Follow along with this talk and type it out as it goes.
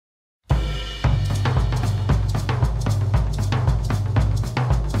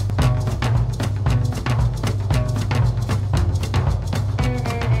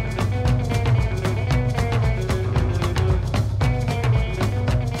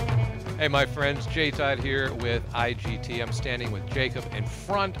Hey, my friends, Jay Todd here with IGT. I'm standing with Jacob in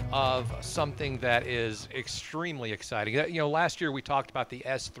front of something that is extremely exciting. You know, last year we talked about the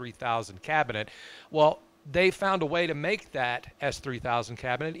S3000 cabinet. Well, they found a way to make that S3000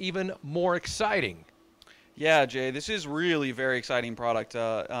 cabinet even more exciting. Yeah, Jay, this is really a very exciting product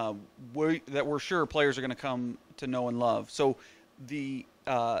that we're sure players are going to come to know and love. So the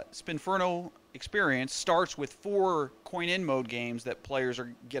Spin Ferno experience starts with 4 coin-in mode games that players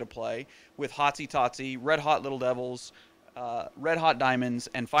get to play with Hotsy Totsy, Red Hot Little Devils, Red Hot Diamonds,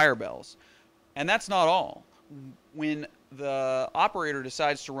 and Fire Bells. And that's not all. When the operator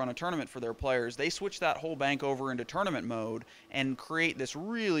decides to run a tournament for their players, they switch that whole bank over into tournament mode and create this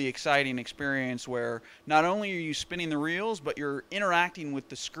really exciting experience where not only are you spinning the reels, but you're interacting with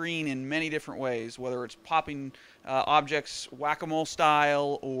the screen in many different ways, whether it's popping objects whack-a-mole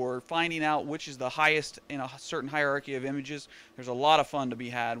style or finding out which is the highest in a certain hierarchy of images. There's a lot of fun to be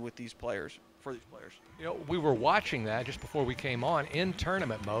had with these players, for these players. You know, we were watching that just before we came on in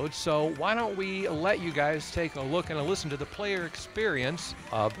tournament mode, so why don't we let you guys take a look and a listen to the player experience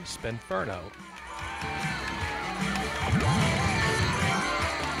of Spin Ferno.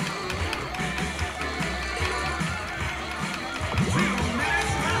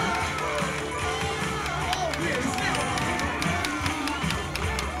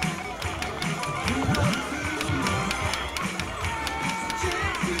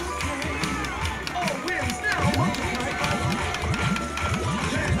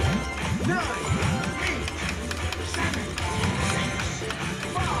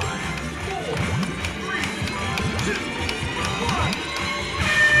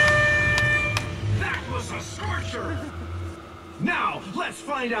 Now, let's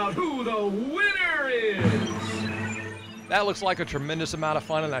find out who the winner is! That looks like a tremendous amount of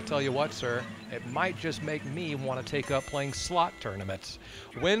fun, and I tell you what, sir, it might just make me want to take up playing slot tournaments.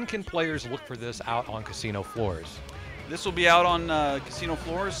 When can players look for this out on casino floors? This will be out on casino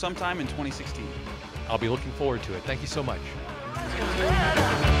floors sometime in 2016. I'll be looking forward to it. Thank you so much.